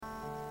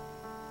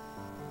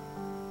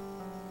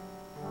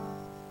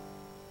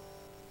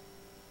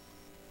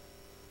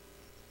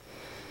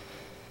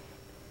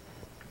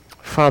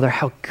Father,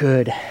 how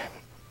good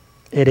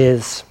it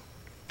is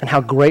and how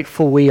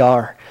grateful we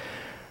are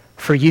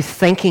for you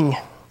thinking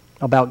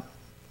about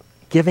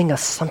giving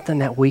us something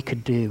that we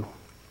could do,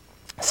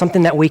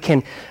 something that we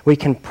can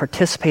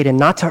participate in,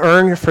 not to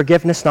earn your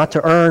forgiveness, not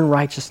to earn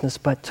righteousness,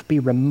 but to be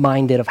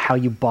reminded of how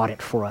you bought it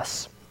for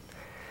us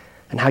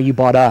and how you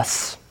bought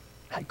us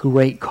at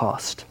great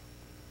cost.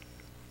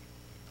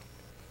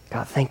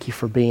 God, thank you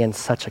for being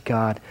such a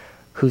God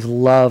whose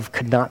love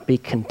could not be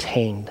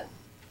contained,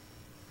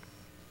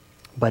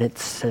 but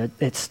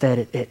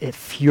instead it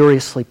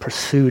furiously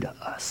pursued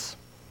us.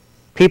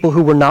 People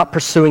who were not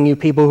pursuing you,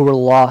 people who were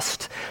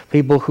lost,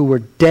 people who were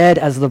dead,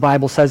 as the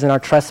Bible says, in our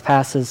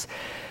trespasses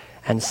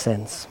and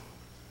sins.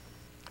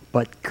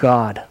 But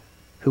God,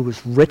 who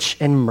was rich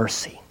in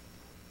mercy.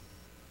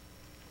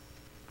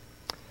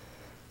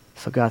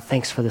 So God,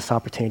 thanks for this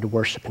opportunity to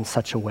worship in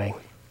such a way.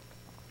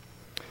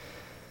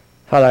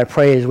 Father, I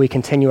pray as we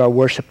continue our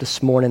worship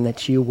this morning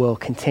that you will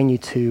continue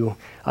to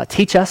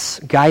teach us,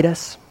 guide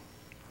us.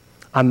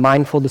 I'm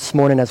mindful this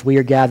morning as we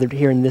are gathered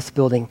here in this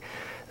building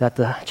that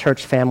the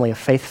church family, a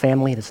faith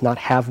family, does not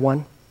have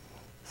one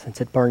since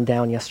it burned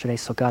down yesterday.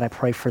 So God, I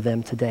pray for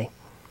them today.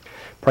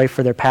 Pray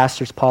for their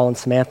pastors, Paul and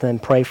Samantha,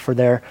 and pray for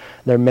their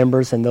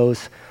members and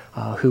those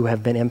who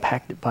have been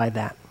impacted by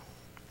that.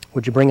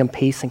 Would you bring them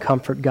peace and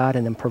comfort, God,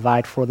 and then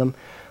provide for them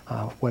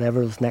whatever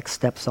those next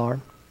steps are.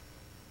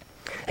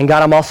 And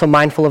God, I'm also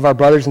mindful of our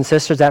brothers and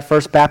sisters at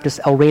First Baptist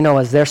El Reno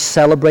as they're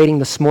celebrating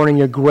this morning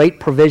your great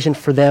provision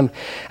for them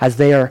as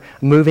they are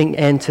moving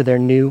into their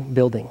new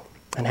building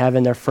and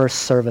having their first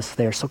service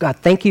there. So God,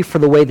 thank you for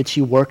the way that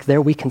you work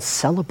there. We can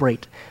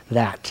celebrate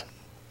that.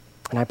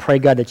 And I pray,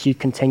 God, that you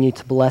continue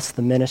to bless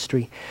the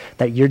ministry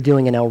that you're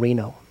doing in El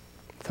Reno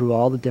through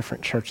all the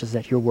different churches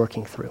that you're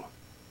working through.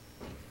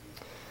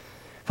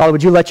 Father,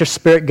 would you let your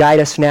Spirit guide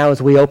us now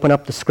as we open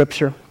up the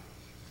Scripture?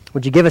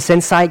 Would you give us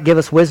insight, give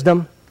us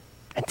wisdom,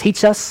 and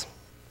teach us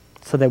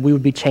so that we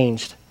would be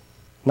changed,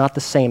 not the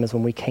same as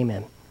when we came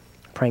in. I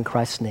pray in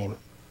Christ's name.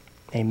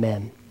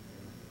 Amen.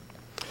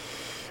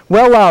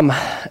 Well,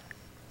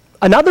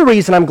 another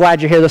reason I'm glad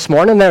you're here this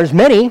morning, and there's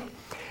many,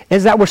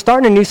 is that we're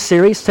starting a new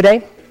series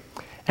today.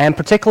 And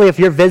particularly if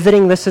you're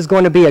visiting, this is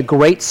going to be a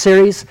great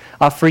series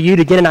for you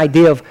to get an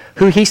idea of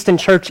who Houston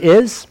Church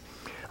is.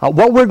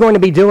 What we're going to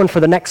be doing for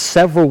the next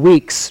several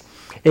weeks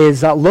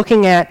is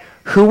looking at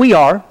who we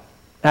are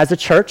as a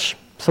church.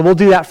 So we'll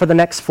do that for the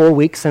next 4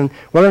 weeks, and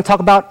we're going to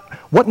talk about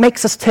what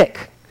makes us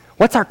tick.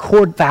 What's our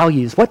core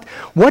values? What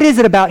is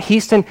it about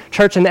Houston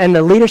Church and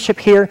the leadership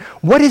here?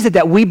 What is it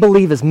that we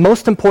believe is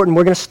most important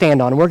we're going to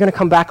stand on? And we're going to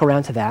come back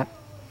around to that.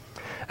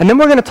 And then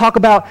we're going to talk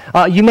about,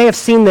 you may have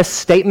seen this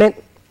statement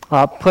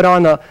put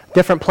on the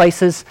different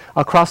places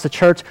across the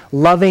church,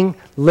 loving,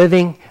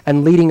 living,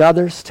 and leading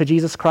others to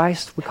Jesus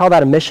Christ. We call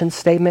that a mission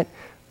statement,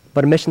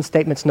 but a mission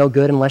statement's no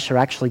good unless you're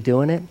actually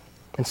doing it.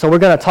 And so we're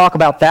going to talk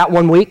about that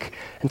 1 week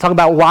and talk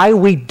about why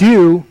we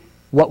do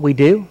what we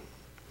do.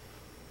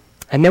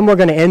 And then we're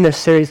going to end this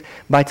series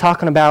by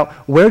talking about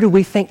where do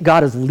we think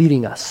God is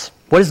leading us?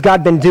 What has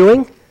God been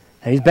doing?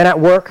 And he's been at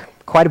work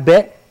quite a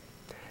bit.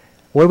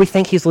 Where do we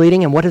think he's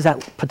leading, and what does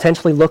that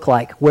potentially look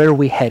like? Where are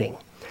we heading?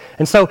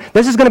 And so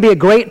this is going to be a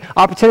great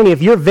opportunity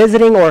if you're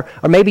visiting or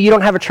maybe you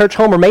don't have a church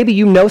home, or maybe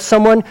you know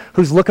someone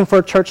who's looking for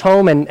a church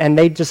home and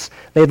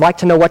they'd like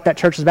to know what that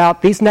church is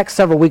about. These next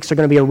several weeks are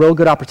going to be a real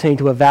good opportunity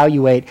to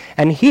evaluate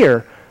and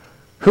hear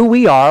who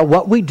we are,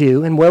 what we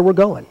do, and where we're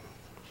going.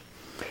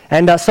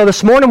 And so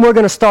this morning we're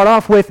going to start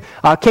off with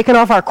kicking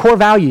off our core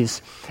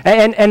values.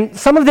 And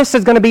some of this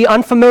is going to be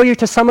unfamiliar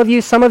to some of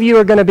you. Some of you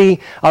are going to be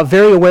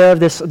very aware of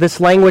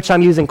this language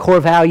I'm using, core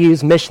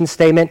values, mission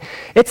statement.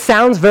 It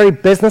sounds very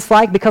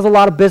business-like because a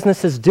lot of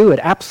businesses do it,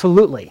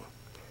 absolutely.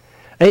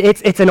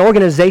 It's an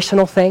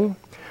organizational thing.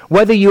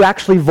 Whether you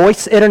actually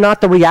voice it or not,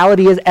 the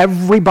reality is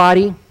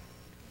everybody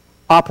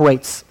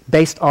operates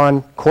based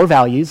on core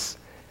values,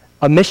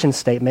 a mission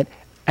statement,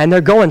 and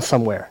they're going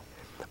somewhere.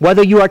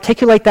 Whether you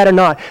articulate that or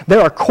not, there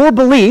are core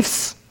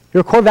beliefs,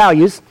 your core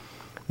values,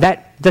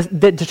 that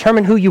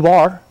determine who you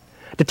are,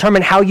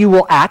 determine how you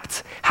will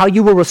act, how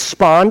you will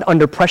respond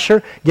under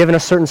pressure given a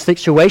certain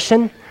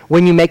situation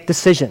when you make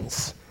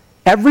decisions.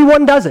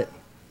 Everyone does it,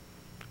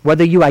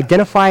 whether you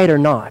identify it or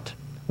not.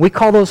 We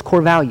call those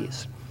core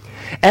values.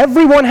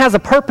 Everyone has a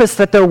purpose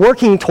that they're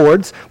working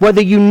towards,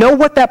 whether you know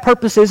what that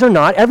purpose is or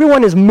not.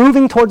 Everyone is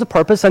moving towards a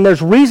purpose, and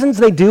there's reasons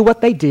they do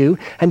what they do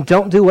and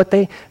don't do what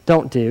they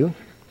don't do.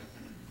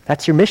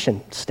 That's your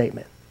mission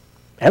statement.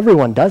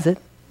 Everyone does it.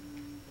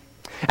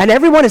 And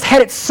everyone is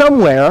headed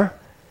somewhere.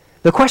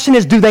 The question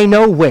is, do they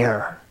know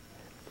where?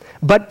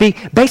 But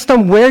based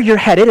on where you're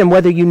headed and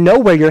whether you know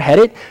where you're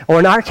headed, or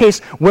in our case,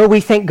 where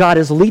we think God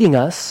is leading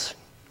us,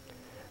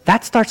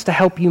 that starts to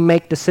help you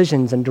make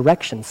decisions and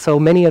directions. So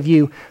many of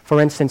you,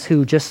 for instance,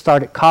 who just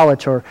started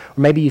college, or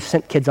maybe you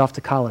sent kids off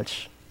to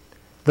college,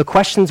 the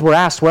questions were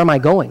asked, where am I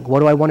going? What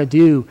do I want to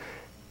do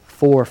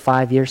 4 or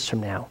 5 years from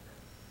now?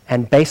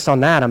 And based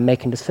on that, I'm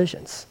making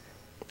decisions.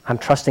 I'm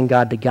trusting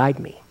God to guide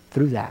me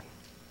through that.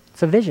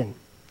 It's a vision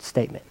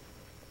statement.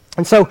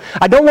 And so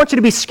I don't want you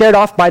to be scared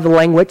off by the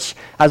language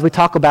as we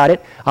talk about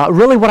it.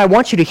 Really what I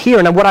want you to hear,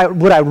 and what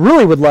I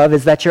really would love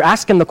is that you're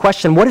asking the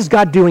question, what is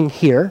God doing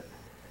here?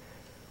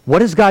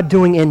 What is God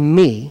doing in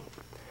me?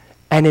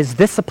 And is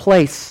this a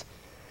place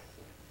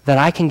that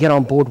I can get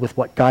on board with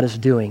what God is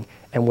doing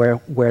and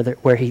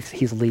where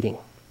he's leading?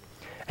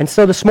 And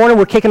so this morning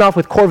we're kicking off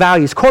with core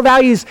values. Core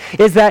values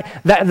is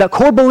that the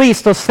core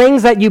beliefs, those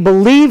things that you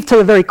believe to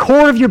the very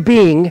core of your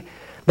being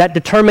that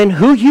determine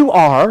who you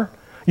are,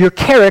 your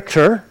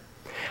character,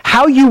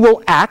 how you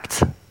will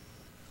act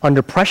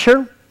under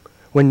pressure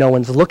when no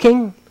one's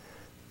looking,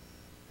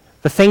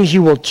 the things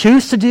you will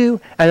choose to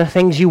do, and the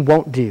things you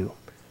won't do.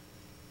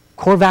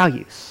 Core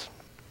values.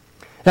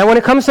 Now, when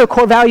it comes to a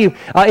core value,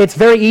 it's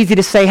very easy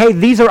to say, hey,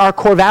 these are our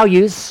core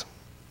values.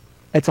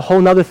 It's a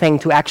whole other thing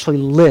to actually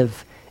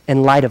live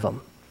in light of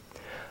them.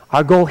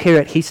 Our goal here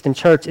at Houston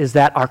Church is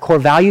that our core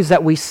values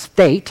that we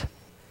state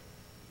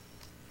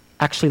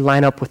actually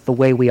line up with the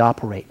way we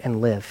operate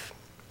and live.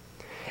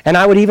 And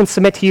I would even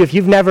submit to you, if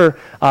you've never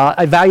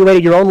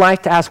evaluated your own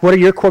life to ask, what are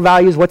your core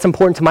values? What's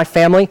important to my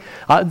family?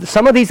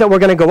 Some of these that we're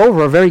going to go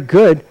over are very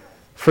good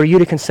for you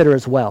to consider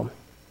as well.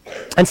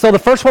 And so the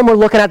first one we're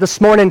looking at this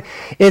morning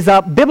is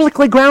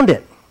biblically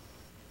grounded.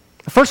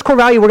 The first core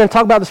value we're going to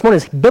talk about this morning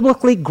is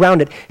biblically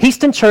grounded.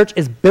 Houston Church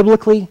is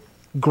biblically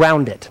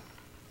grounded.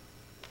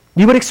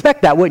 You would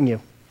expect that, wouldn't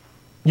you?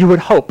 You would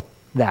hope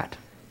that.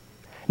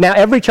 Now,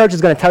 every church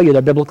is going to tell you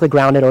they're biblically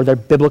grounded, or they're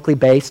biblically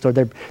based, or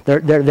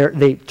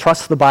they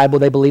trust the Bible,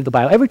 they believe the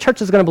Bible. Every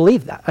church is going to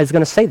believe that, is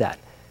going to say that.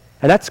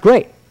 And that's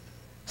great.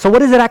 So what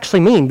does it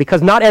actually mean?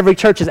 Because not every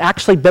church is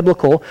actually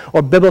biblical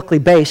or biblically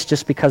based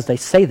just because they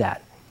say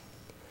that.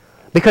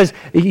 Because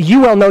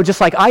you well know,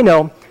 just like I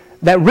know,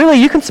 that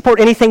really you can support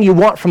anything you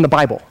want from the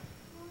Bible.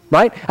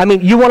 Right? I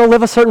mean, you want to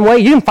live a certain way,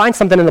 you can find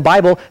something in the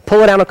Bible,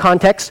 pull it out of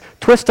context,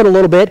 twist it a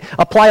little bit,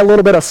 apply a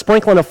little bit of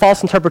sprinkling of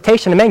false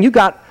interpretation, and man, you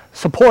got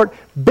support,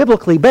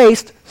 biblically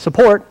based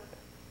support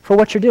for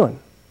what you're doing.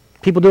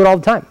 People do it all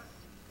the time.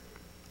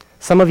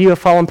 Some of you have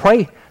fallen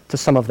prey to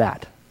some of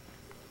that.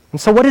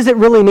 And so what does it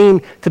really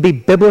mean to be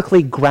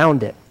biblically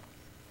grounded?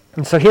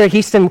 And so here at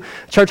Houston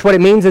Church, what it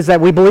means is that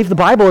we believe the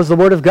Bible is the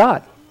Word of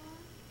God.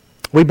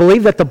 We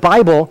believe that the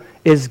Bible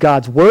is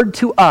God's Word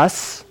to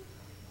us,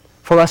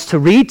 for us to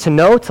read, to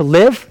know, to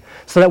live,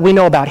 so that we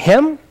know about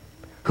Him,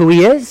 who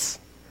He is,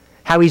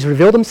 how He's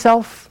revealed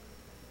Himself,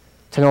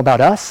 to know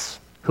about us,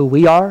 who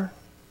we are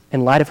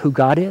in light of who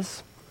God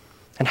is,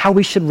 and how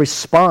we should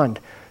respond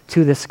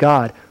to this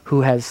God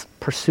who has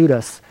pursued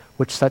us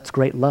with such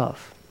great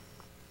love.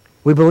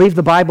 We believe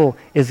the Bible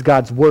is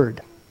God's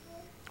Word.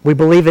 We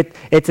believe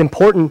it's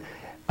important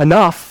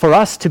enough for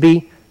us to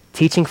be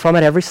teaching from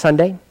it every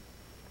Sunday.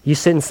 You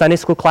sit in Sunday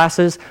school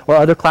classes or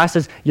other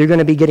classes, you're going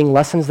to be getting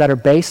lessons that are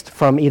based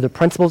from either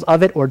principles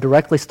of it or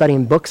directly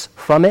studying books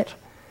from it,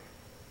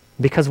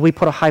 because we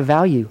put a high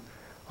value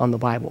on the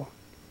Bible.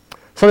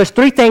 So there's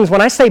three things. When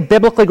I say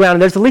biblically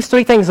grounded, there's at least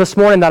three things this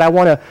morning that I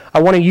want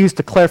to use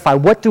to clarify.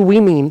 What do we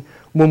mean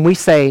when we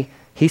say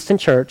Houston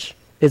Church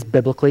is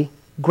biblically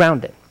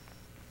grounded?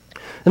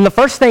 And the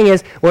first thing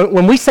is,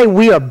 when we say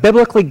we are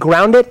biblically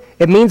grounded,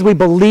 it means we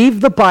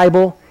believe the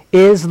Bible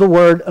is the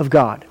Word of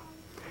God.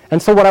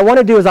 And so what I want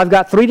to do is I've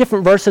got three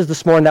different verses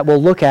this morning that we'll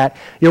look at.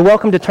 You're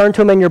welcome to turn to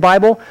them in your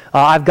Bible.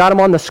 I've got them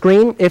on the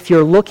screen. If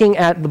you're looking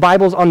at the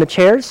Bibles on the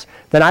chairs,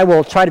 then I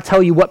will try to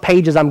tell you what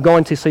pages I'm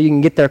going to so you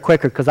can get there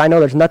quicker, because I know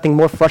there's nothing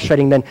more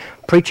frustrating than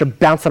preacher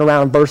bouncing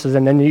around verses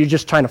and then you're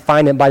just trying to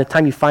find it. By the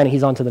time you find it,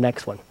 he's on to the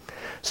next one.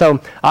 So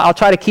I'll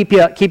try to keep you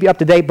up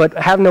to date, but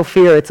have no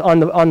fear, it's on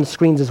the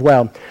screens as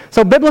well.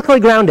 So biblically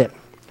grounded.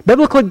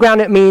 Biblically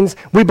grounded means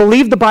we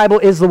believe the Bible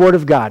is the Word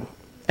of God.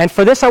 And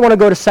for this, I want to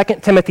go to 2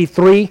 Timothy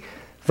 3,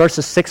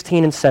 verses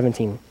 16 and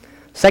 17.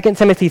 2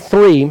 Timothy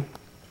 3,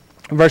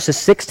 verses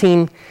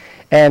 16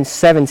 and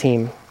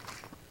 17.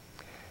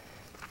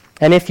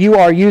 And if you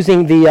are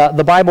using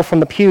the Bible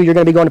from the pew, you're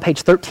going to be going to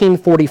page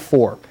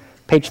 1344.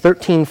 Page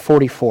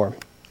 1344.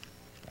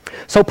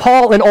 So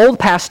Paul, an old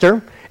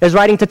pastor, is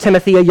writing to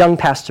Timothy, a young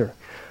pastor.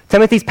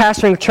 Timothy's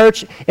pastoring a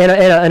church in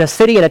a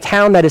city, in a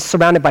town that is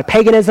surrounded by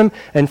paganism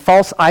and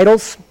false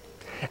idols.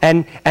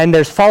 And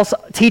there's false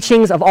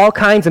teachings of all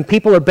kinds, and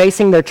people are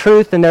basing their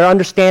truth and their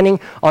understanding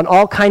on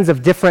all kinds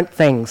of different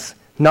things,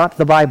 not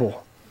the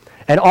Bible.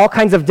 And all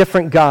kinds of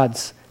different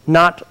gods,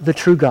 not the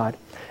true God.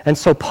 And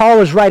so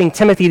Paul is writing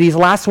Timothy these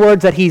last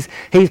words that he's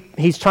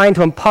trying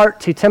to impart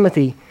to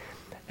Timothy.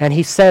 And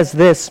he says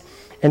this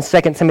in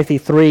 2 Timothy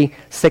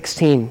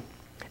 3:16.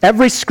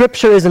 Every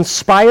scripture is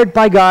inspired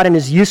by God and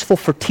is useful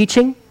for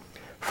teaching,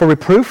 for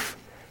reproof,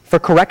 for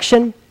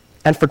correction,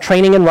 and for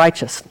training in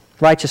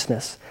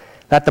righteousness,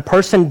 that the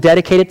person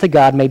dedicated to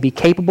God may be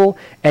capable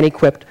and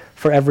equipped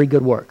for every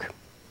good work.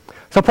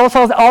 So Paul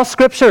says all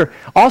scripture,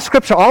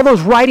 all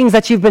those writings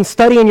that you've been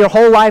studying your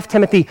whole life,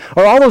 Timothy,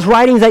 or all those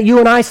writings that you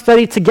and I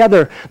studied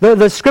together,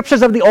 the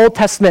scriptures of the Old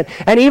Testament,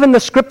 and even the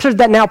scriptures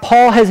that now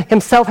Paul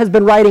himself has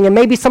been writing, and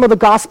maybe some of the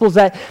Gospels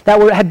that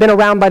had been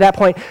around by that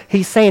point,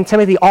 he's saying,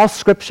 Timothy, all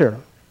scripture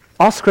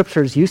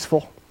is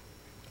useful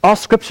All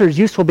Scripture is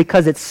useful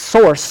because its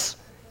source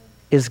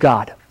is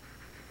God.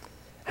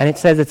 And it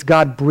says it's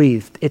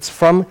God-breathed. It's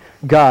from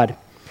God.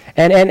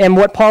 And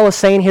what Paul is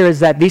saying here is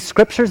that these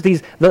Scriptures,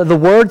 the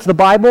words, the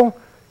Bible,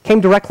 came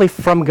directly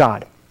from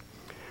God.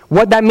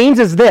 What that means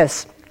is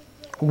this.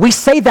 We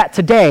say that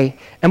today,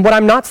 and what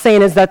I'm not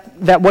saying is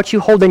that what you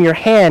hold in your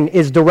hand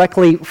is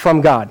directly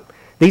from God.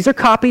 These are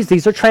copies,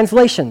 these are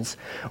translations.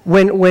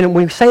 When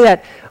we say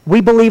that we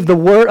believe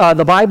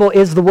the Bible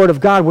is the Word of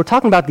God, we're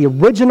talking about the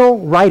original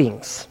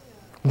writings.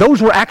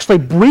 Those were actually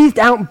breathed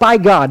out by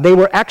God. They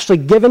were actually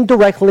given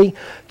directly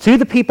to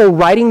the people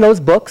writing those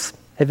books.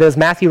 If it was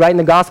Matthew writing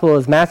the gospel, it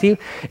was Matthew.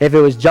 If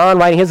it was John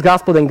writing his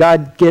gospel, then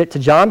God gave it to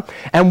John.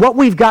 And what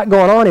we've got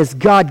going on is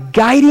God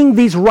guiding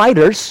these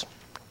writers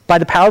by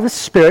the power of His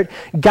Spirit,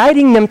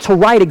 guiding them to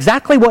write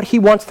exactly what He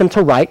wants them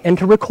to write and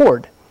to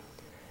record.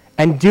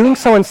 And doing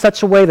so in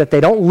such a way that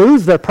they don't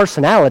lose their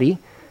personality.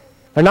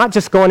 They're not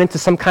just going into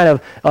some kind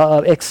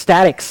of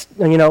ecstatic,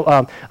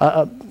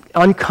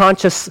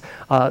 unconscious,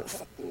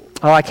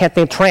 I can't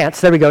think,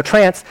 trance. There we go,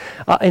 trance.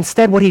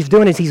 Instead, what He's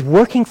doing is He's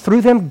working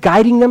through them,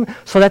 guiding them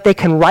so that they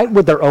can write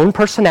with their own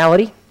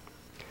personality,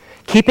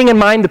 keeping in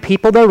mind the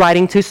people they're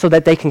writing to so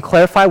that they can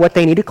clarify what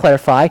they need to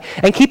clarify,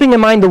 and keeping in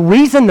mind the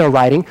reason they're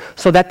writing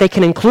so that they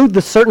can include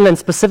the certain and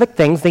specific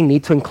things they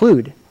need to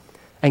include.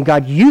 And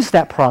God used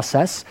that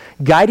process,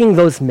 guiding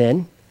those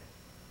men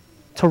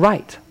to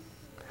write,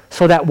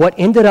 so that what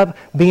ended up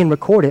being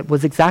recorded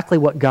was exactly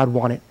what God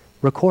wanted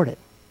recorded,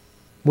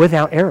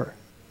 without error.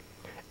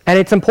 And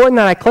it's important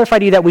that I clarify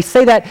to you that we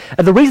say that,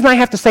 the reason I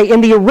have to say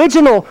in the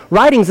original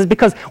writings is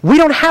because we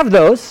don't have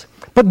those,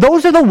 but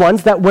those are the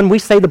ones that when we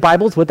say the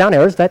Bible is without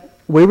errors that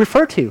we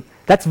refer to.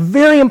 That's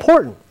very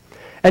important.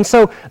 And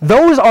so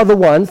those are the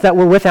ones that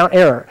were without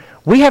error.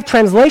 We have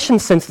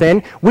translations since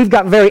then. We've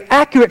got very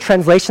accurate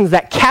translations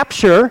that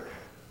capture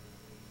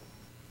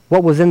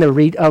what was in the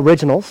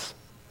originals,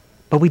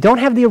 but we don't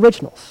have the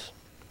originals.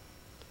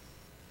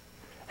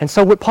 And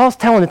so what Paul's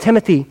telling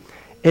Timothy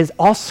is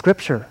all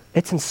Scripture.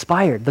 It's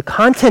inspired. The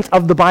content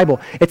of the Bible.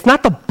 It's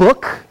not the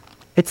book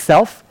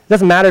itself. It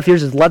doesn't matter if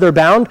yours is leather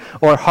bound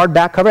or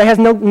hardback cover. It has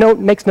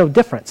makes no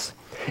difference.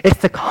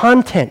 It's the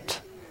content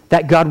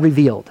that God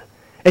revealed.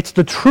 It's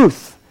the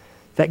truth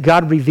that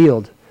God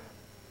revealed.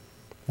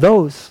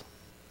 Those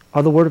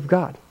are the Word of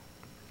God.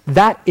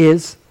 That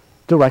is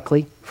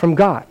directly from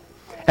God.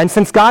 And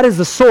since God is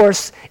the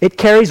source, it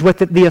carries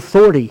with it the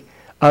authority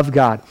of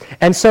God.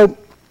 And so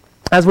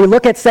as we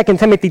look at 2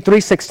 Timothy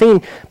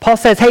 3:16, Paul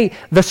says, hey,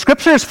 the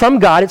Scripture is from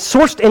God. It's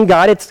sourced in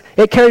God.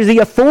 It carries the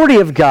authority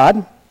of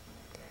God,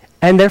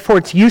 and therefore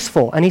it's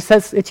useful. And he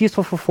says it's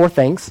useful for 4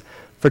 things: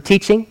 for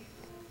teaching,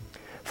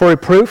 for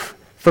reproof,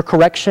 for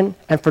correction,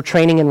 and for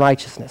training in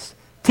righteousness.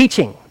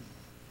 Teaching.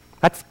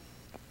 That's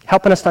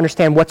helping us to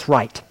understand what's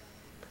right.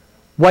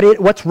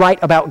 What's right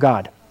about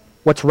God.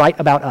 What's right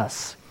about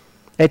us.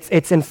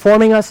 It's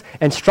informing us,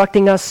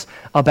 instructing us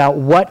about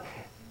what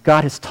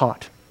God has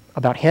taught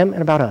about Him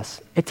and about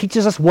us. It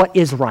teaches us what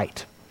is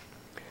right.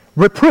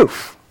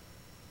 Reproof.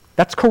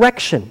 That's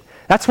correction.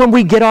 That's when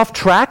we get off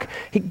track.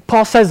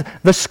 Paul says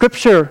the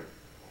Scripture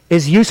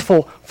is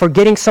useful for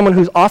getting someone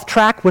who's off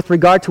track with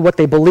regard to what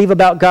they believe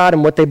about God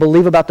and what they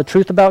believe about the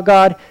truth about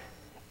God,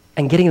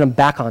 and getting them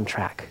back on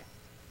track.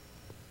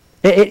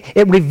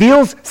 It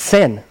reveals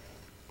sin.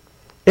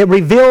 It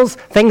reveals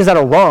things that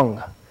are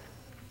wrong.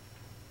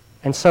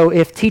 And so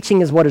if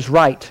teaching is what is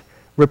right,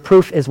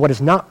 reproof is what is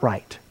not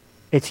right.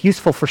 It's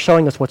useful for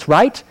showing us what's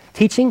right,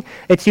 teaching.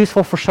 It's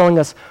useful for showing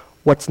us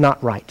what's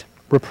not right,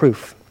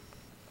 reproof.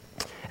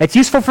 It's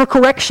useful for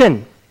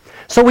correction.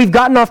 So we've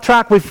gotten off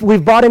track.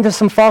 We've bought into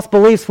some false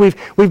beliefs. We've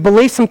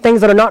believed some things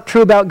that are not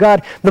true about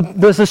God.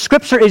 The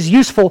Scripture is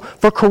useful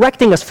for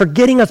correcting us, for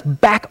getting us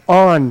back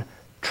on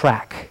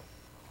track.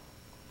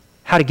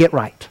 How to get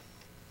right.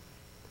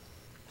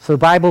 So the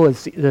Bible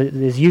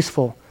is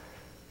useful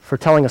for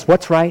telling us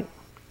what's right,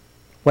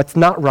 what's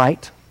not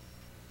right,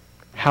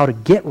 how to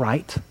get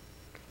right.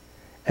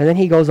 And then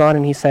he goes on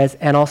and he says,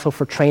 and also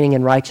for training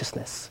in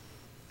righteousness.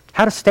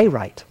 How to stay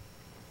right.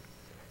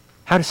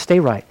 How to stay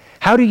right.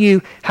 How do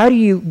you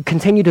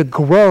continue to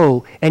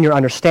grow in your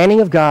understanding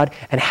of God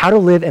and how to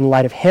live in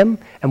light of Him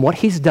and what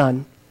He's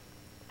done?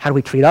 How do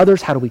we treat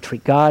others? How do we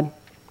treat God?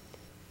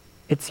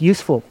 It's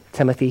useful,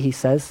 Timothy, he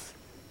says,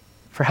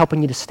 for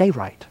helping you to stay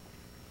right.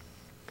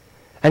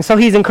 And so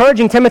he's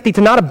encouraging Timothy to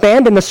not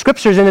abandon the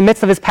Scriptures in the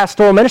midst of his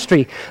pastoral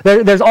ministry.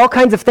 There's all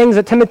kinds of things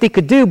that Timothy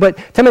could do, but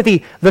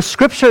Timothy, the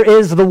Scripture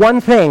is the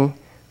one thing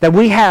that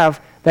we have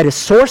that is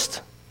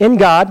sourced in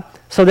God,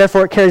 so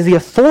therefore it carries the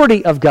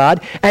authority of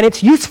God, and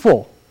it's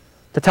useful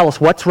to tell us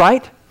what's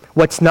right,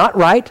 what's not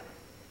right,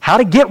 how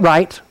to get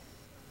right,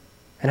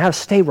 and how to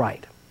stay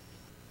right.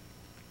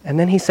 And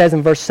then he says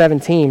in verse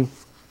 17,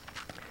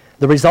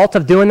 the result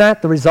of doing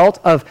that, the result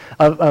of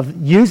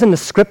using the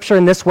Scripture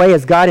in this way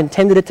as God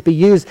intended it to be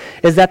used,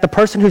 is that the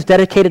person who's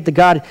dedicated to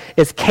God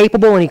is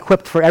capable and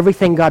equipped for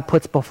everything God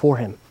puts before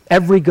him,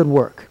 every good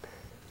work.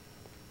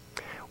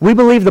 We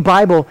believe the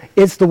Bible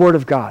is the Word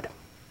of God.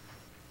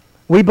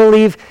 We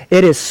believe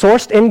it is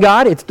sourced in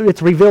God.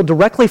 It's revealed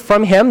directly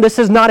from Him. This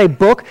is not a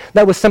book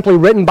that was simply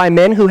written by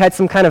men who had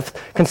some kind of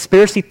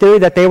conspiracy theory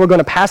that they were going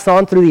to pass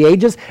on through the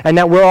ages and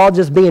that we're all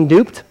just being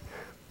duped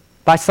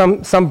by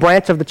some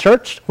branch of the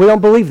church. We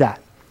don't believe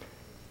that.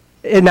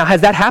 And now,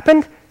 has that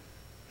happened?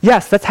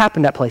 Yes, that's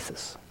happened at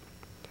places.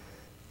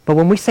 But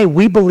when we say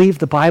we believe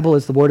the Bible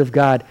is the Word of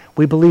God,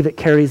 we believe it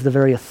carries the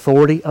very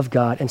authority of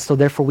God, and so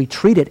therefore we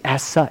treat it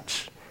as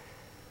such,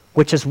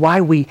 which is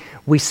why we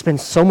spend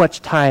so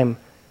much time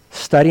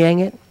studying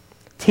it,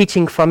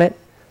 teaching from it,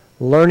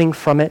 learning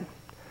from it,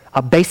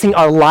 basing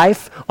our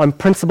life on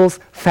principles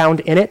found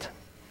in it.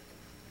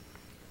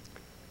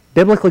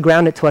 Biblically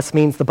grounded to us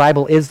means the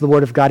Bible is the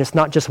Word of God. It's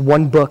not just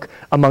one book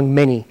among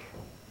many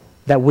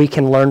that we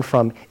can learn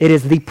from. It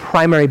is the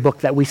primary book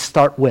that we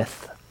start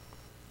with,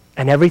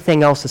 and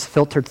everything else is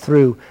filtered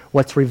through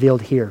what's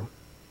revealed here.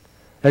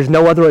 There's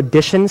no other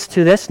additions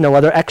to this, no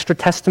other extra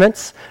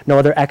testaments, no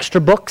other extra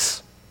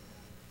books.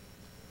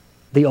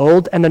 The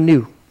Old and the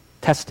New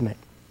Testament.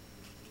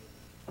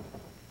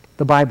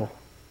 The Bible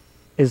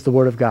is the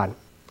Word of God.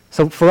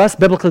 So for us,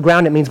 biblically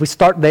grounded means we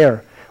start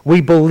there. We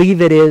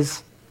believe it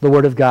is the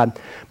Word of God.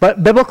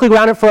 But biblically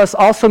grounded for us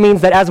also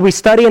means that as we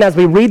study and as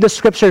we read the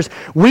Scriptures,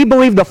 we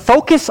believe the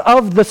focus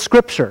of the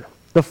Scripture,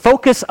 the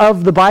focus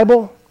of the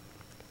Bible,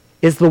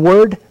 is the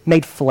Word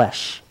made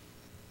flesh.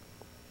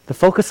 The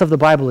focus of the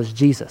Bible is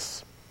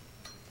Jesus.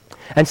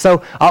 And so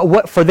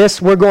for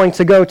this, we're going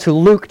to go to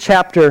Luke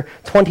chapter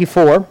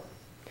 24.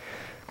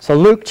 So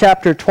Luke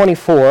chapter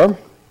 24,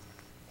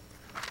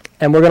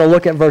 and we're going to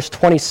look at verse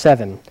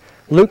 27.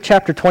 Luke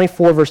chapter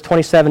 24, verse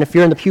 27. If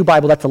you're in the Pew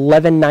Bible, that's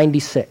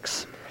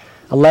 1196.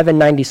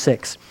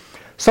 1196.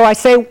 So I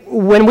say,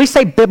 when we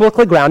say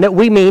biblically grounded,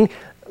 we mean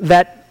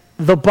that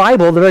the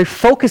Bible, the very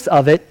focus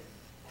of it,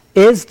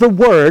 is the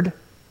Word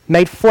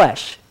made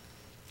flesh.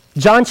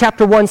 John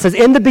chapter 1 says,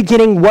 in the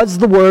beginning was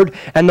the Word,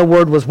 and the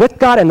Word was with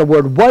God, and the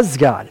Word was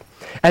God.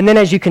 And then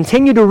as you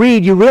continue to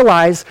read, you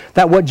realize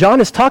that what John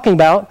is talking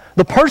about,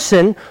 the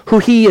person who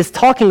he is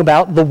talking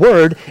about, the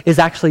Word, is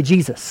actually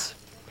Jesus.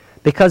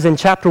 Because in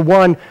chapter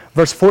 1,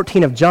 verse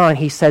 14 of John,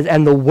 he says,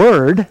 and the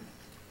Word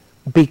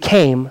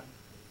became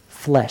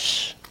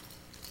flesh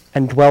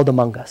and dwelled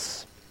among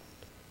us.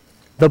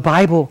 The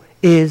Bible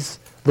is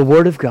the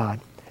Word of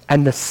God,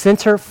 and the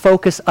center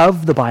focus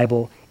of the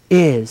Bible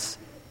is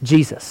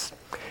Jesus.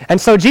 And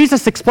so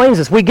Jesus explains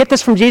this. We get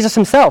this from Jesus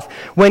himself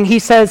when he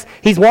says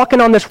he's walking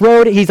on this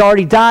road. He's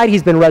already died.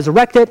 He's been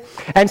resurrected.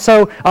 And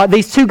so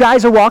these two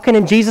guys are walking,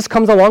 and Jesus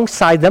comes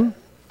alongside them.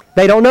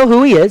 They don't know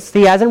who he is.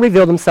 He hasn't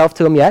revealed himself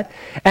to them yet.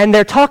 And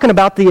they're talking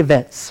about the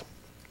events.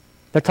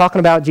 They're talking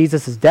about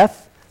Jesus'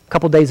 death a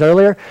couple days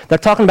earlier. They're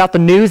talking about the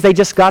news they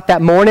just got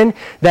that morning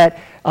that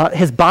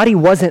his body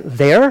wasn't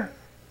there.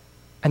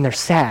 And they're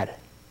sad.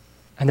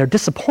 And they're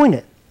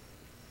disappointed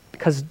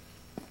because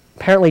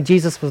apparently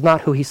Jesus was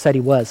not who he said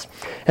he was.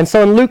 And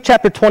so in Luke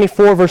chapter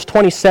 24, verse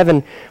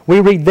 27, we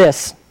read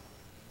this.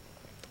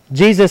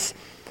 Jesus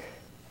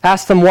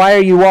asked them, why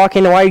are you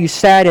walking? Why are you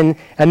sad?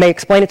 And they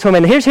explain it to him.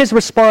 And here's his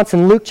response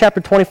in Luke chapter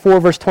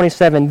 24, verse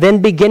 27.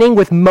 Then beginning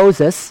with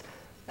Moses,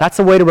 that's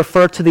a way to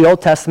refer to the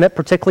Old Testament,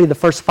 particularly the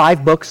first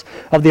 5 books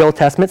of the Old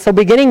Testament. So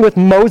beginning with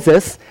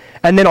Moses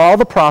and then all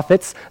the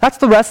prophets, that's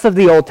the rest of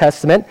the Old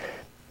Testament.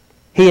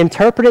 He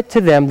interpreted to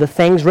them the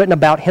things written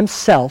about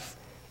himself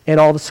in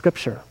all the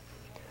Scripture.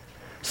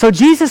 So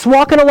Jesus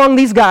walking along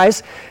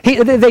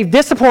they've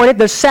disappointed,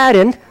 they're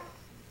saddened,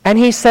 and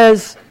he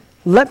says,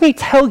 let me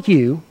tell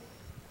you,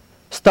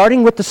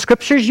 starting with the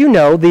Scriptures you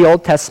know, the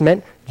Old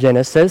Testament,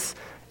 Genesis,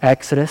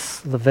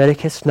 Exodus,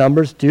 Leviticus,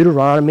 Numbers,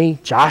 Deuteronomy,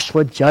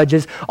 Joshua,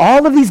 Judges,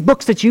 all of these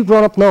books that you've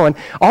grown up knowing,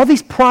 all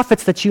these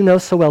prophets that you know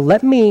so well,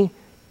 let me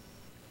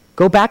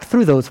go back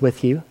through those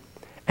with you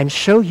and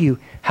show you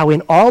how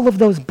in all of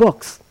those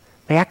books,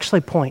 they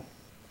actually point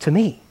to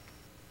me,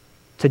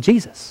 to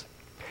Jesus.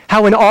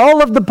 How in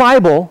all of the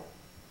Bible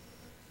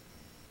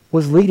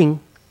was leading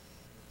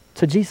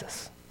to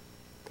Jesus.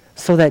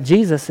 So that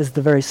Jesus is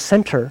the very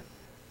center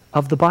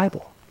of the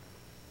Bible.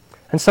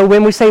 And so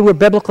when we say we're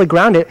biblically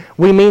grounded,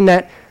 we mean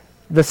that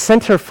the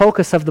center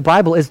focus of the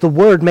Bible is the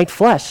Word made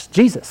flesh,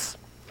 Jesus.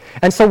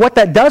 And so what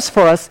that does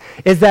for us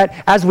is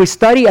that as we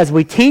study, as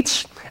we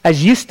teach,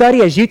 as you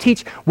study, as you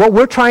teach, what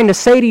we're trying to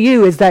say to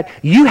you is that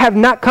you have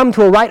not come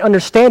to a right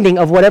understanding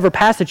of whatever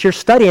passage you're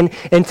studying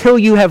until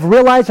you have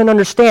realized and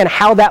understand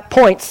how that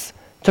points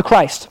to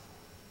Christ,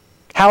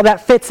 how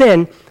that fits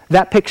in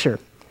that picture.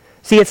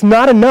 See, it's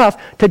not enough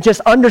to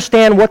just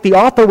understand what the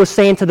author was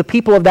saying to the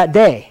people of that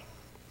day.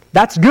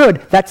 That's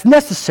good. That's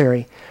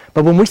necessary.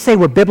 But when we say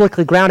we're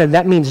biblically grounded,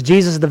 that means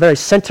Jesus is the very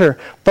center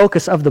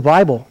focus of the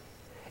Bible.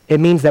 It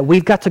means that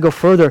we've got to go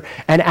further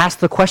and ask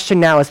the question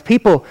now as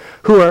people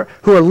who are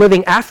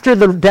living after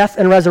the death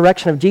and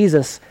resurrection of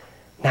Jesus,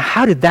 now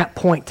how did that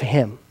point to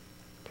him?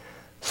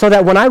 So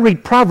that when I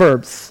read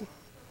Proverbs,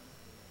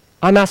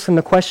 I'm asking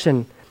the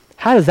question,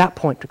 how does that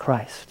point to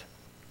Christ?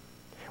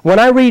 When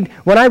I read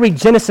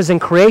Genesis and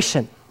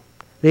creation,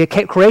 the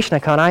creation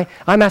account,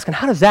 I'm asking,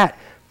 how does that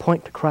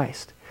point to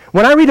Christ?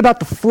 When I read about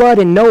the flood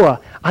in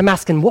Noah, I'm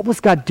asking, what was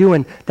God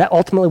doing that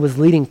ultimately was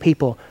leading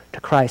people to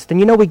Christ?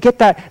 And we get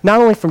that not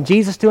only from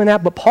Jesus doing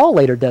that, but Paul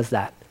later does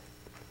that.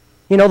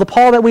 The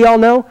Paul that we all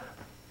know,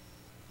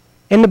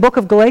 in the book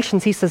of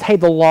Galatians, he says, hey,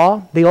 the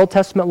law, the Old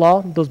Testament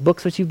law, those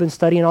books that you've been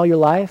studying all your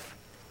life,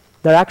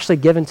 they're actually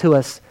given to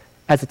us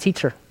as a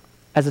teacher,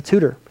 as a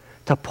tutor,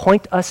 to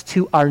point us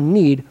to our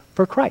need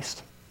for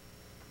Christ.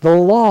 The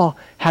law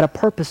had a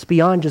purpose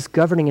beyond just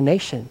governing a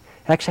nation.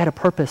 It actually had a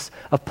purpose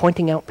of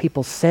pointing out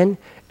people's sin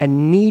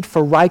and need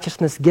for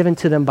righteousness given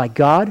to them by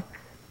God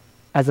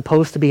as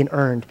opposed to being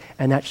earned,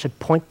 and that should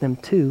point them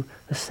to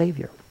the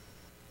Savior.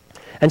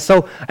 And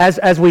so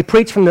as we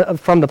preach from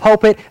the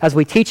pulpit, as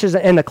we teach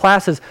in the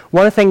classes,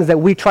 one of the things that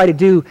we try to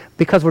do,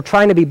 because we're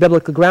trying to be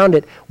biblically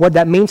grounded, what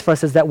that means for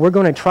us is that we're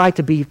going to try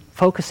to be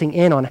focusing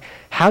in on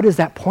how does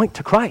that point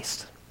to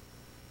Christ?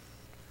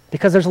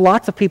 Because there's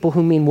lots of people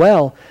who mean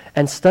well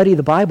and study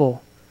the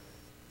Bible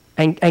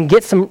and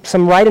get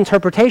some right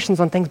interpretations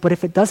on things, but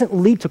if it doesn't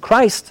lead to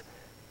Christ,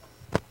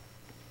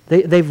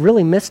 they've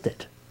really missed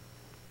it.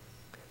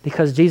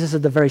 Because Jesus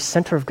is the very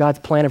center of God's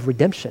plan of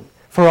redemption.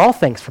 For all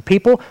things, for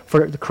people,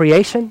 for the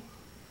creation,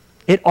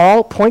 it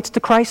all points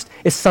to Christ,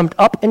 is summed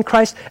up in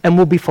Christ, and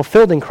will be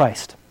fulfilled in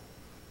Christ.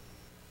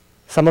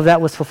 Some of that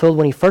was fulfilled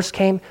when he first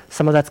came,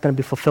 some of that's going to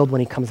be fulfilled when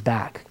he comes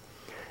back.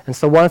 And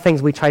so one of the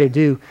things we try to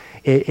do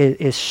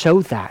is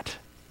show that,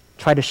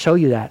 try to show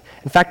you that.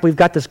 In fact, we've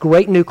got this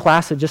great new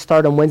class that just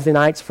started on Wednesday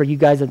nights for you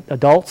guys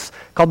adults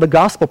called the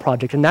Gospel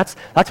Project. And that's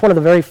one of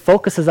the very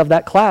focuses of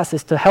that class,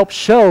 is to help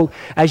show,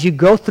 as you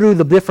go through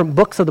the different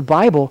books of the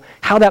Bible,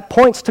 how that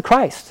points to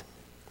Christ,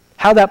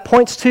 how that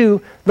points to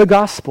the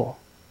gospel.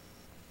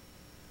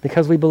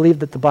 Because we believe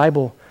that the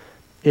Bible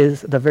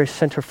is the very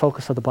center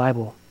focus of the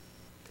Bible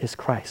is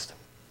Christ.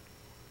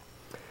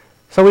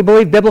 So we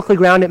believe biblically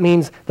grounded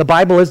means the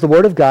Bible is the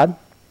Word of God.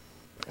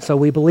 So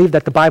we believe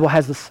that the Bible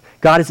has this,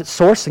 God is its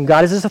source and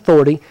God is its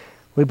authority.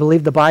 We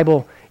believe the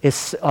Bible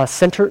is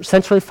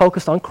centrally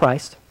focused on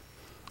Christ.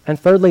 And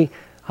thirdly,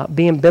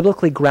 being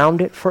biblically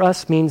grounded for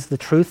us means the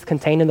truth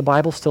contained in the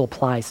Bible still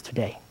applies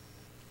today.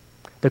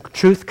 The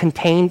truth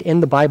contained in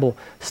the Bible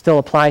still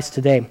applies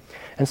today.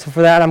 And so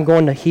for that, I'm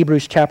going to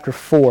Hebrews chapter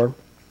 4.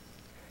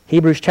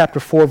 Hebrews chapter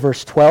 4,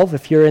 verse 12.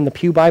 If you're in the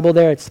Pew Bible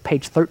there, it's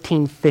page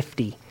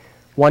 1350,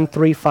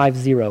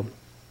 1350.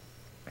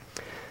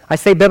 I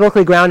say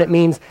biblically grounded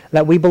means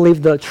that we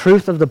believe the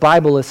truth of the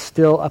Bible is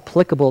still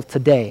applicable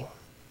today.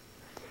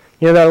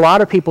 There are a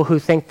lot of people who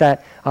think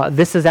that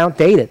this is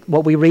outdated.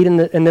 What we read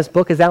in this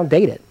book is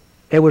outdated.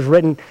 It was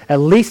written at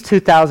least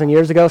 2,000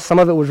 years ago. Some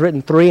of it was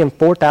written 3,000 and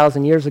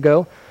 4,000 years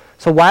ago.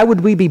 So why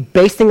would we be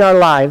basing our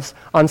lives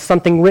on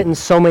something written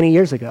so many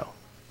years ago?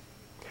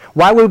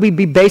 Why would we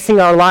be basing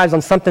our lives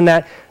on something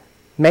that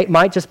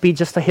might just be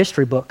just a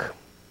history book?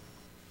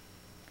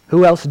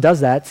 Who else does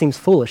that? It seems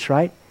foolish,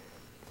 right?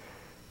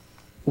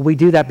 We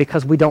do that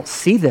because we don't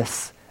see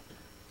this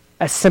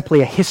as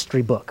simply a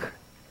history book.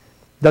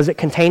 Does it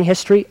contain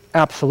history?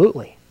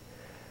 Absolutely.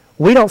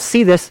 We don't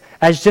see this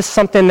as just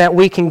something that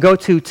we can go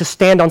to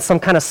stand on some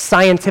kind of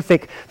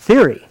scientific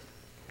theory.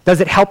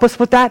 Does it help us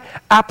with that?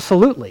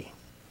 Absolutely.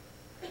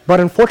 But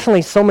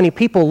unfortunately, so many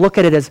people look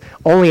at it as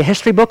only a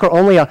history book or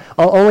only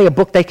a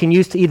book they can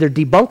use to either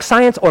debunk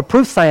science or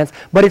prove science,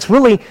 but it's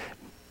really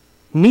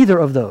neither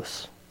of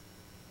those.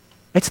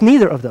 It's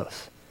neither of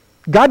those.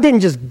 God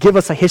didn't just give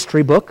us a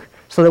history book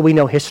so that we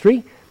know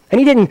history, and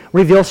he didn't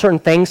reveal certain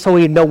things so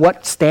we know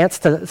what stance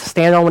to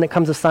stand on when it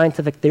comes to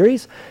scientific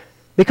theories.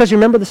 Because you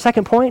remember the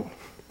second point?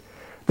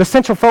 The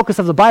central focus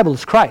of the Bible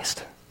is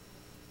Christ.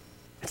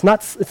 It's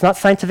not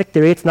scientific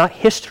theory, it's not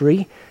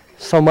history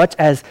so much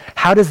as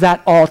how does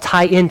that all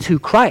tie into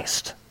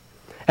Christ?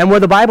 And where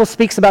the Bible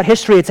speaks about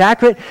history, it's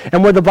accurate,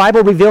 and where the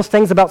Bible reveals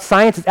things about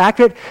science, it's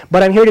accurate,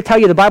 but I'm here to tell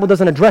you the Bible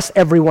doesn't address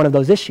every one of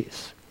those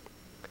issues.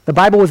 The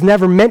Bible was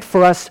never meant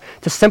for us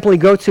to simply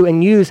go to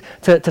and use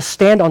to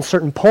stand on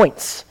certain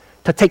points,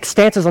 to take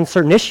stances on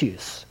certain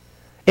issues.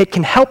 It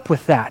can help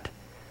with that.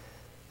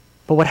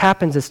 But what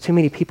happens is too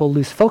many people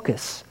lose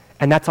focus,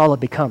 and that's all it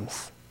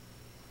becomes.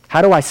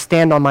 How do I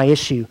stand on my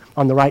issue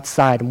on the right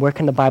side, and where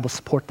can the Bible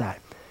support that?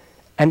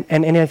 And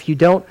if you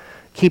don't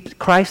keep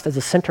Christ as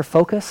a center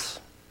focus,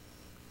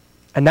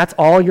 and that's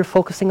all you're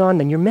focusing on,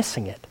 then you're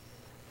missing it.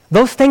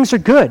 Those things are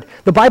good.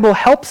 The Bible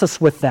helps us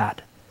with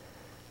that.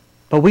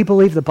 But we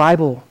believe the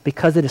Bible,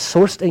 because it is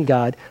sourced in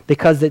God,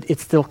 because it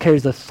still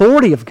carries the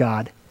authority of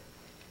God,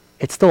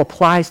 it still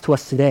applies to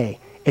us today.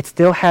 It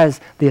still has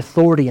the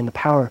authority and the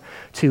power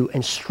to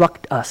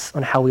instruct us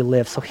on how we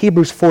live. So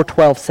Hebrews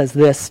 4:12 says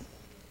this,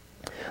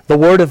 "The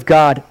word of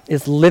God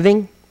is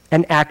living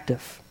and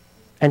active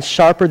and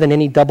sharper than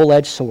any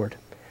double-edged sword,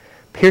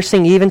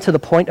 piercing even to the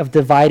point of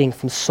dividing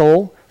from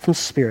soul from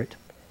spirit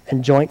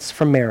and joints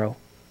from marrow.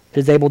 It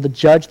is able to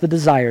judge the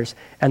desires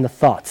and the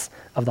thoughts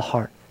of the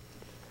heart."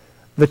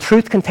 The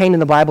truth contained in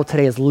the Bible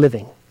today is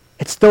living.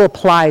 It still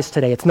applies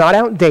today. It's not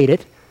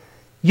outdated.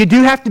 You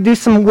do have to do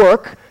some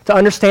work to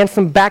understand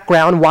some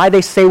background, why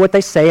they say what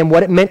they say and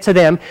what it meant to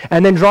them,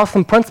 and then draw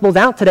some principles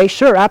out today.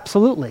 Sure,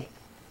 absolutely.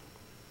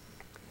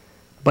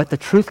 But the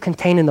truth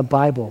contained in the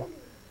Bible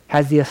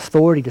has the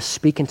authority to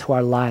speak into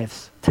our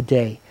lives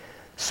today,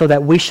 so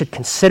that we should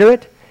consider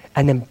it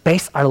and then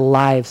base our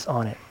lives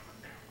on it.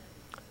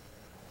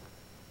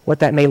 What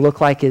that may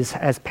look like is,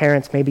 as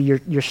parents, maybe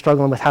you're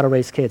struggling with how to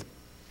raise kids.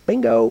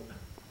 Bingo.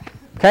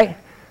 Okay?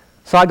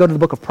 So I go to the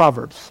book of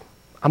Proverbs.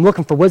 I'm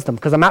looking for wisdom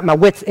because I'm at my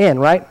wit's end,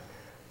 right?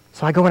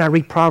 So I go and I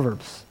read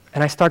Proverbs,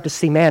 and I start to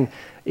see, man,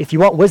 if you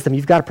want wisdom,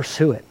 you've got to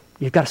pursue it.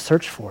 You've got to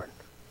search for it.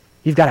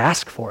 You've got to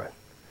ask for it,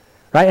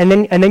 right?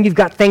 And then you've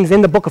got things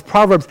in the book of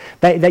Proverbs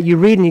that you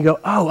read and you go,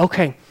 oh,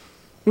 okay.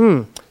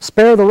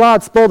 Spare the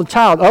rod, spoil the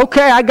child.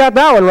 Okay, I got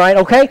that one right,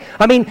 okay?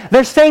 I mean,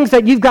 there's things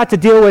that you've got to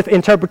deal with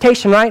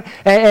interpretation, right?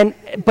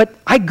 But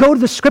I go to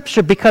the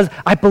scripture because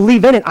I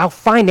believe in it. I'll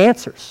find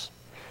answers.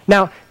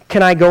 Now,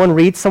 can I go and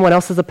read someone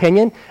else's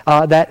opinion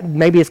that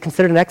maybe is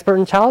considered an expert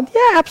in child?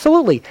 Yeah,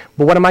 absolutely.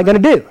 But what am I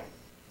going to do?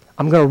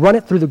 I'm going to run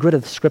it through the grid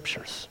of the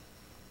scriptures,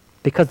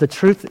 because the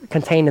truth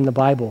contained in the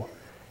Bible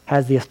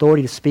has the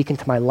authority to speak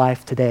into my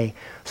life today,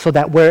 so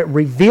that where it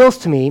reveals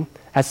to me,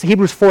 as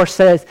Hebrews 4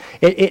 says,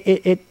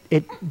 it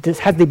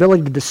has the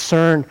ability to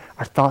discern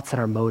our thoughts and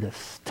our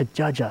motives, to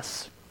judge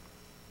us.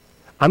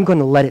 I'm going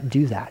to let it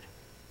do that.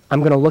 I'm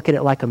going to look at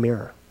it like a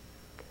mirror,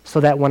 so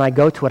that when I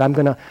go to it, I'm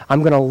going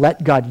to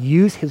let God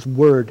use his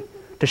word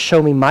to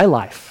show me my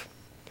life,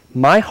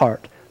 my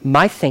heart,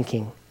 my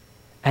thinking,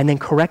 and then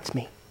correct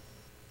me,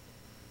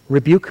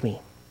 rebuke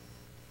me,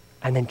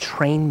 and then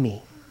train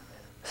me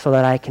so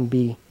that I can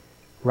be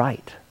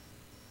right,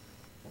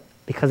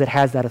 because it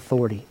has that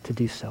authority to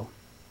do so.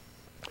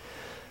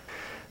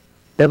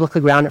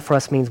 Biblically grounded for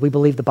us means we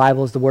believe the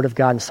Bible is the Word of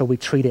God, and so we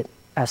treat it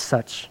as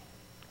such.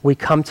 We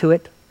come to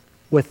it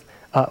with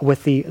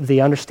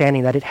the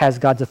understanding that it has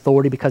God's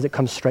authority because it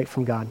comes straight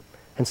from God.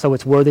 And so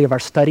it's worthy of our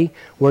study,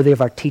 worthy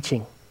of our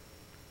teaching.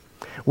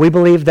 We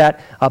believe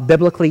that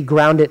biblically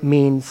grounded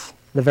means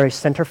the very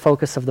center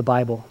focus of the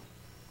Bible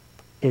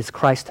is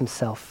Christ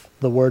himself,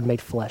 the Word made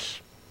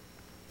flesh.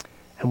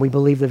 And we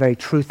believe the very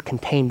truth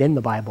contained in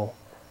the Bible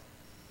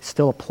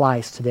still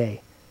applies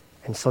today.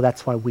 And so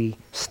that's why we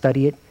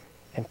study it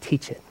and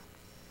teach it.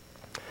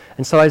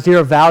 And so as you're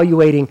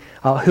evaluating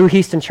who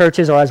Houston Church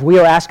is, or as we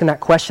are asking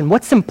that question,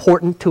 what's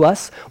important to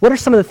us? What are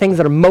some of the things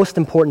that are most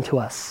important to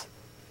us?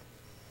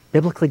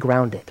 Biblically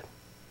grounded.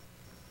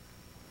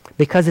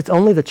 Because it's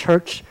only the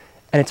church,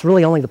 and it's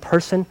really only the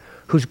person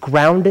who's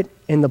grounded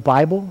in the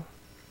Bible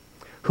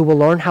who will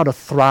learn how to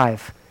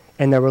thrive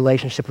in their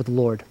relationship with the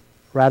Lord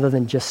rather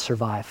than just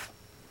survive.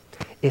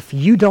 If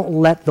you don't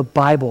let the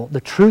Bible,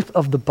 the truth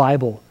of the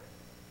Bible,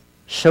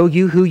 show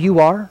you who you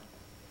are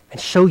and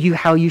show you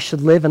how you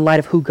should live in light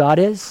of who God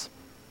is,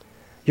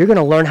 you're going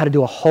to learn how to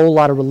do a whole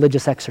lot of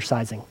religious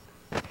exercising.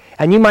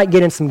 And you might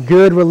get in some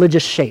good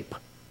religious shape.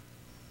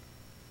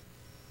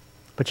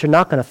 But you're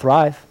not going to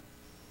thrive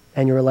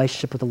in your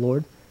relationship with the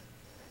Lord.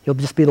 You'll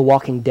just be the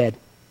walking dead.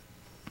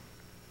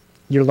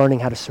 You're learning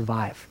how to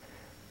survive.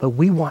 But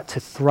we want to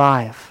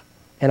thrive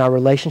in our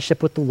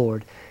relationship with the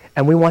Lord,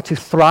 and we want to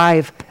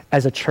thrive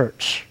as a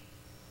church,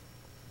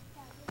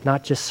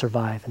 not just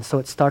survive. And so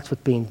it starts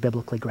with being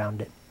biblically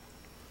grounded.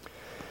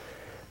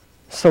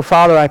 So,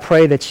 Father, I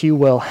pray that you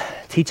will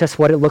teach us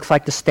what it looks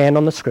like to stand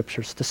on the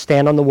Scriptures, to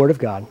stand on the Word of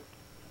God.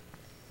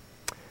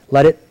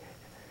 Let it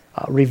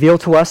reveal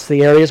to us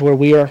the areas where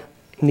we are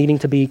needing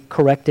to be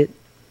corrected,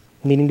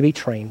 needing to be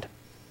trained.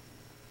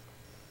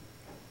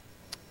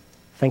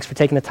 Thanks for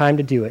taking the time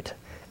to do it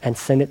and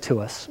send it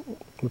to us.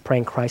 We pray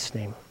in Christ's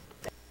name.